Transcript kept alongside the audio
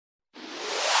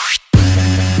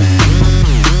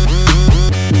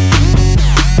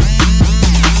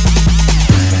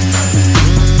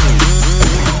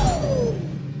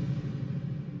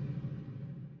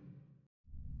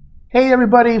Hey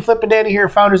everybody, Flip and Danny here,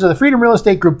 founders of the Freedom Real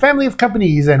Estate Group family of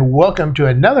companies, and welcome to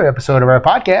another episode of our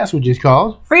podcast, which is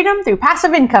called Freedom Through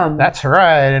Passive Income. That's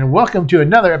right, and welcome to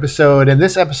another episode, and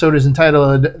this episode is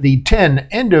entitled The 10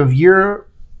 End of Year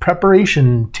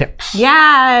Preparation Tips.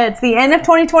 Yeah, it's the end of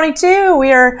 2022.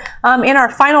 We are in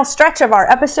our final stretch of our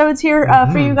episodes here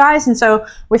for you guys, and so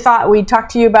we thought we'd talk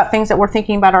to you about things that we're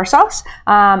thinking about ourselves.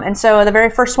 And so the very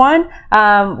first one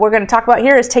we're going to talk about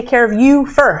here is take care of you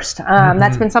first.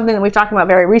 That's been something that we've talked about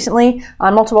very recently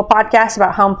on multiple podcasts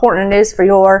about how important it is for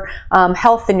your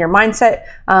health and your mindset,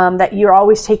 that you're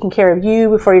always taking care of you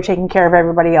before you're taking care of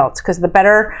everybody else. Because the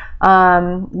better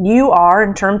you are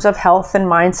in terms of health and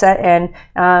mindset and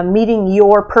meeting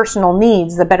your personal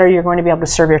needs, the better you're going to be able to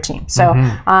serve your team. So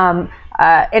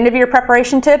end of year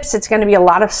preparation tips, it's going to be a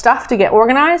lot of stuff to get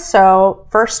organized. So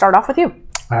first, start off with you.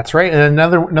 That's right. And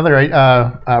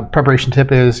another preparation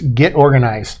tip is get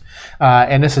organized.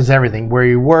 And this is everything, where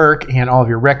you work and all of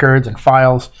your records and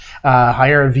files.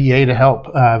 Hire a VA to help.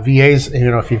 VAs,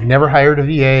 if you've never hired a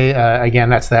VA, again,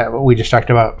 that's that what we just talked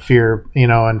about, fear,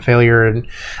 and failure. And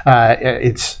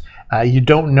it's you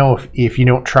don't know if you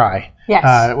don't try.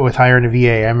 Yes. With hiring a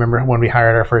VA. I remember when we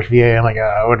hired our first VA, I'm like,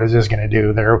 what is this going to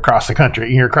do? They're across the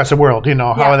country, across the world,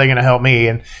 how are they going to help me?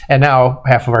 And now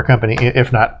half of our company,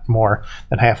 if not more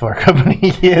than half of our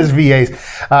company is VAs.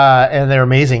 And they're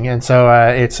amazing. And so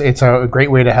it's a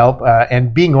great way to help.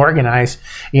 And being organized,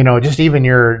 just even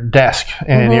your desk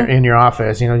and in your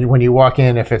office, when you walk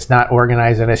in, if it's not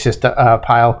organized and it's just a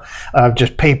pile of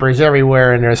just papers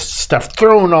everywhere and there's stuff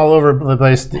thrown all over the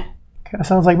place, kind of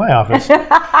sounds like my office.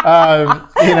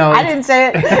 I didn't say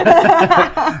it.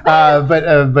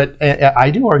 But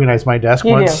I do organize my desk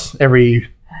once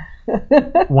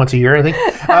a year, I think.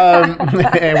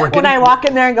 And when I walk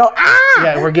in there and go,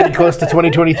 Yeah, we're getting close to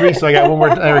 2023, so I got one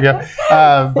more. There we go.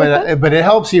 But it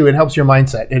helps you. It helps your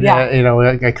mindset.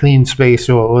 A clean space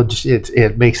will just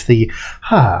it makes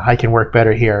I can work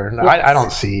better here. Yes. I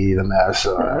don't see the mess.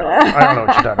 So I don't know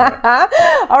what you're talking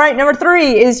about. All right, number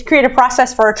 3 is create a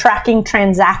process for tracking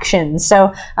transactions.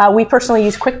 So we personally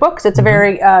use QuickBooks. It's a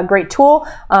very great tool.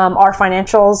 Our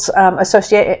financials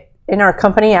associate in our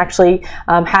company actually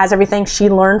has everything she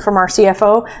learned from our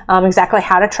CFO, exactly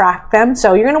how to track them.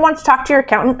 So you're going to want to talk to your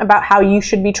accountant about how you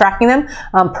should be tracking them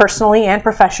personally and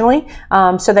professionally,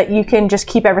 so that you can just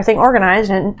keep everything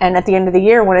organized. And at the end of the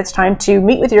year, when it's time to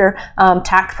meet with your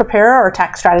tax preparer or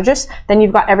tax strategist, then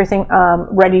you've got everything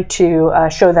ready to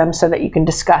show them so that you can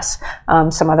discuss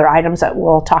some other items that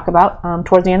we'll talk about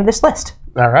towards the end of this list.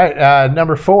 All right.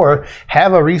 Number 4,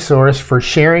 have a resource for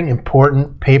sharing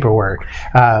important paperwork.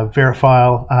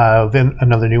 Verifile. Then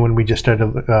another new one we just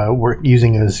started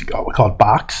using is called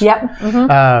Box. Yep.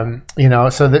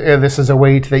 So this is a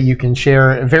way that you can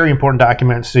share very important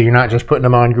documents. So you're not just putting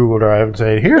them on Google Drive and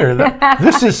say, here,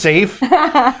 this is safe.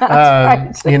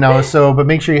 Right. But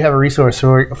make sure you have a resource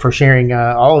for sharing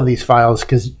all of these files,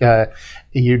 because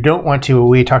you don't want to.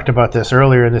 We talked about this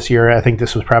earlier in this year. I think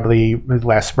this was probably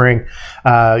last spring.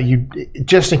 You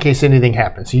just in case anything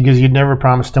happens, because you'd never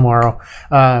promise tomorrow.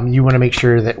 You want to make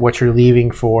sure that what you're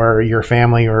leaving for your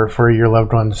family or for your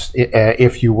loved ones,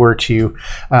 if you were to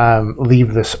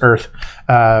leave this earth,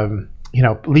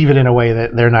 leave it in a way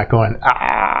that they're not going,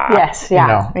 Yes,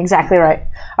 yeah, exactly right.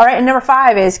 All right, and number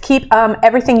 5 is keep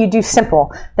everything you do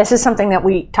simple. This is something that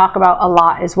we talk about a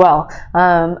lot as well.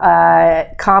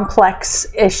 Complex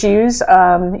issues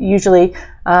usually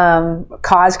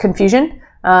cause confusion,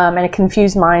 and a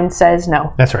confused mind says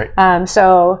no. That's right.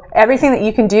 So everything that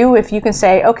you can do, if you can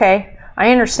say, okay,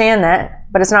 I understand that,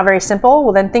 but it's not very simple,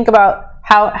 well then think about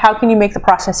how can you make the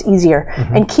process easier,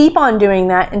 and keep on doing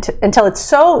that until it's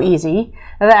so easy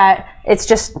that it's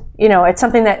just, it's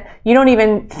something that you don't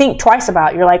even think twice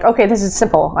about. You're like, okay, this is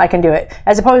simple, I can do it.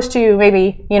 As opposed to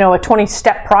maybe, a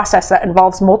 20-step process that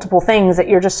involves multiple things that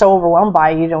you're just so overwhelmed by,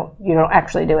 you don't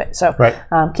actually do it. So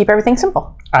keep everything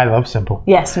simple. I love simple.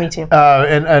 Yes, me too.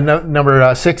 And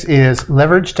number 6 is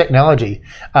leverage technology.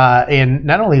 And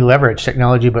not only leverage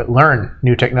technology, but learn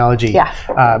new technology.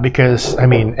 Yeah. Because,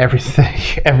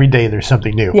 every day there's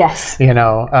something new. Yes.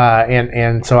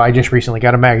 And so I just recently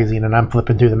got a magazine, and I'm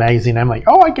flipping through the magazine. I'm like,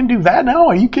 oh, I can do that now?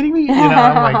 Are you kidding me?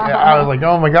 I was like,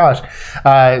 oh my gosh.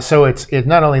 So it's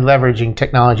not only leveraging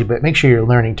technology, but make sure you're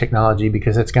learning technology,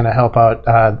 because it's going to help out,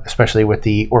 especially with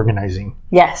the organizing.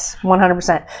 Yes,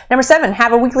 100%. Number 7,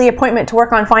 have a weekly appointment to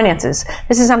work on finances.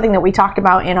 This is something that we talked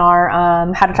about in our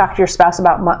How to Talk to Your Spouse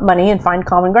About Money and Find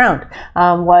Common Ground,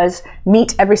 was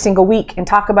meet every single week and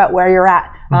talk about where you're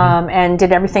at. And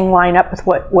did everything line up with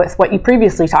what you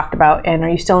previously talked about? And are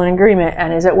you still in agreement?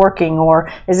 And is it working?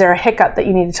 Or is there a hiccup that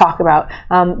you need to talk about?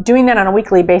 Doing that on a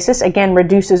weekly basis, again,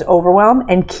 reduces overwhelm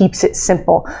and keeps it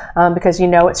simple, because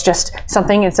it's just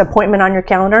something, it's an appointment on your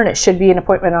calendar, and it should be an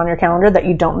appointment on your calendar that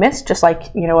you don't miss, just like,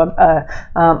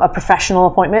 a professional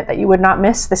appointment that you would not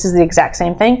miss. This is the exact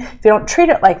same thing. If you don't treat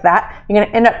it like that, you're going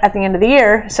to end up at the end of the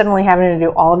year suddenly having to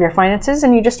do all of your finances,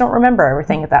 and you just don't remember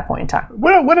everything at that point in time.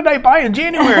 What did I buy in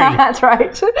January? That's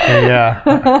right. Yeah.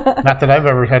 Not that I've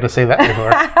ever had to say that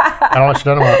before. I don't know what you've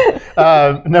done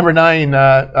about. Number 9.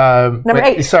 Number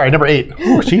 8. Sorry, number 8.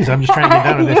 Oh, jeez, I'm just trying to get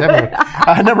down to this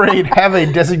episode. Number 8, have a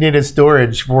designated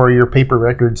storage for your paper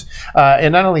records.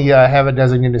 And not only have a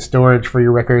designated storage for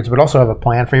your records, but also have a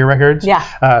plan for your records.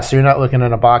 Yeah. So you're not looking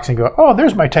in a box and go, oh,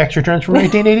 there's my tax returns from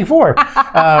 1984.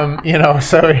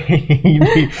 So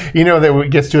that it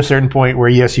gets to a certain point where,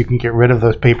 yes, you can get rid of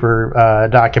those paper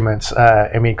documents.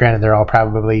 Granted, they're all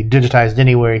probably digitized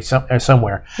anyway,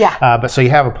 somewhere. Yeah. But so you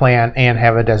have a plan and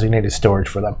have a designated storage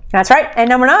for them. That's right. And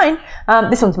number 9,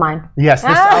 this one's mine. Yes,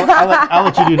 I'll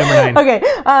let you do number 9. Okay.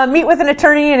 Meet with an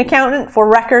attorney and accountant for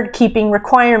record keeping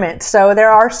requirements. So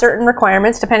there are certain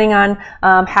requirements, depending on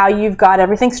how you've got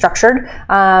everything structured,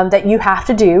 that you have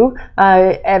to do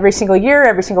every single year,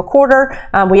 every single quarter.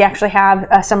 We actually have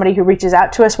somebody who reaches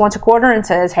out to us once a quarter and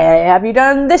says, hey, have you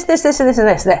done this, and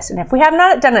this? And if we have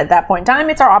not done it at that point in time,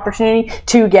 it's our opportunity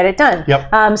to get it done.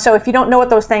 Yep. So if you don't know what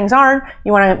those things are,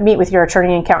 you want to meet with your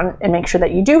attorney and accountant and make sure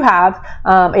that you do have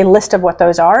a list of what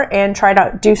those are, and try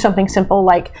to do something simple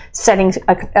like setting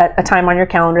a time on your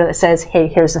calendar that says, hey,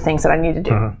 here's the things that I need to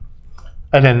do. Mm-hmm.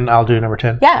 And then I'll do number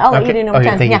 10. Yeah, I'll let you do number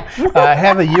 10. Thank you.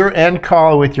 Have a year-end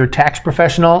call with your tax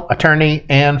professional, attorney,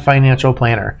 and financial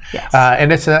planner. Yes.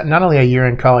 And it's not only a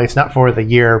year-end call, it's not for the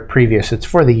year previous, it's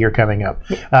for the year coming up,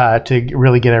 to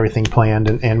really get everything planned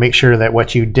and make sure that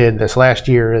what you did this last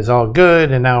year is all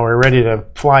good, and now we're ready to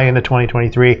fly into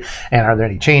 2023. And are there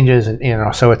any changes?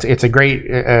 And so it's a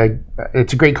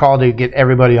great call to get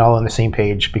everybody all on the same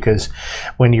page, because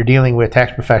when you're dealing with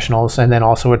tax professionals and then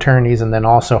also attorneys and then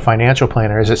also financial planners,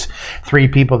 it's 3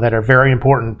 people that are very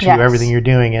important to everything you're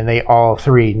doing, and they all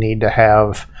 3 need to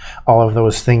have all of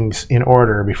those things in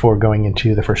order before going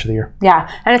into the first of the year. Yeah,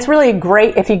 and it's really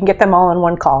great if you can get them all in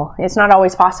one call. It's not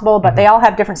always possible, but they all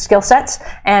have different skill sets,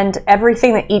 and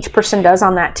everything that each person does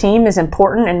on that team is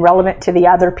important and relevant to the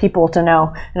other people to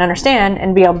know and understand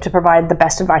and be able to provide the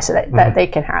best advice that they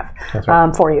can have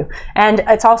for you. And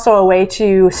it's also a way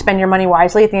to spend your money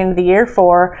wisely at the end of the year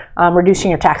for reducing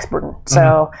your tax burden.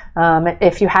 So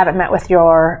if you haven't met with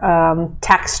your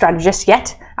tax strategist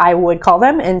yet, I would call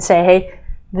them and say, hey,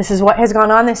 this is what has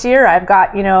gone on this year. I've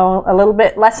got, a little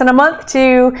bit less than a month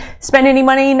to spend any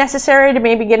money necessary to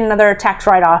maybe get another tax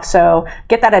write-off. So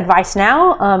get that advice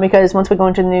now, because once we go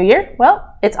into the new year, well,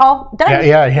 it's all done.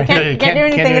 Yeah. You can't do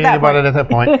anything about it at that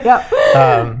point.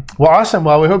 Well, awesome.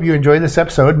 Well, we hope you enjoyed this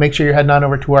episode. Make sure you're heading on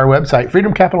over to our website,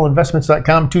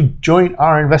 freedomcapitalinvestments.com, to join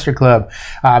our investor club.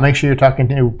 Make sure you're talking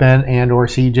to Ben and or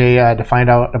CJ to find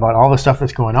out about all the stuff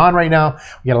that's going on right now.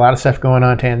 We got a lot of stuff going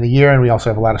on to end the year, and we also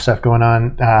have a lot of stuff going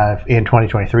on in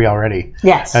 2023 already.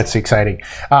 Yes. That's exciting.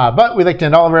 But we like to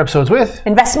end all of our episodes with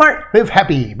invest smart, live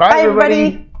happy. Bye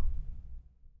everybody.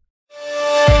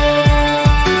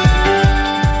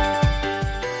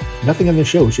 Nothing on this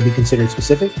show should be considered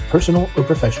specific, personal, or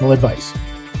professional advice.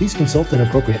 Please consult an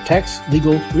appropriate tax,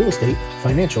 legal, real estate,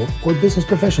 financial, or business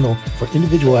professional for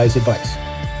individualized advice.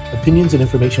 Opinions and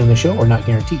information on the show are not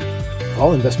guaranteed.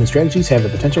 All investment strategies have the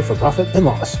potential for profit and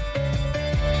loss.